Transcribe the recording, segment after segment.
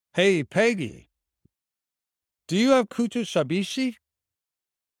Hey, Peggy, do you have Kuchisabishii?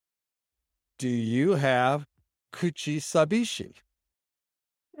 Do you have Kuchisabishii?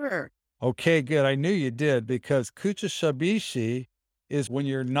 Sure. Okay, good. I knew you did because Kuchisabishii is when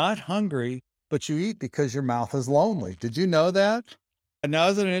you're not hungry, but you eat because your mouth is lonely. Did you know that? And now,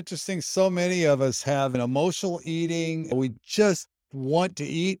 isn't it interesting? So many of us have an emotional eating. We just want to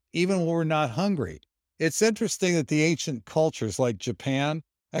eat even when we're not hungry. It's interesting that the ancient cultures like Japan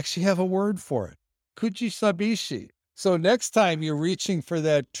actually have a word for it, Kuchisabishii. So next time you're reaching for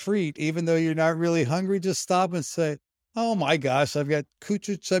that treat, even though you're not really hungry, just stop and say, "Oh my gosh, I've got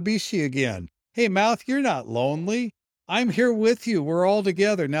Kuchisabishii again. Hey, mouth, you're not lonely. I'm here with you. We're all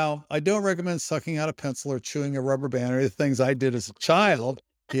together." Now, I don't recommend sucking out a pencil or chewing a rubber band or the things I did as a child.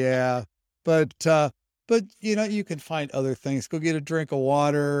 Yeah. But you can find other things. Go get a drink of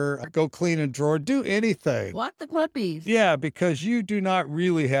water, go clean a drawer, do anything. What the puppies? Yeah, because you do not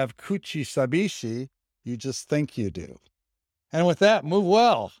really have Kuchisabishii. You just think you do. And with that, move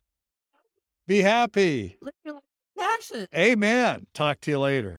well. Be happy. Look, you're like, passion. Amen. Talk to you later.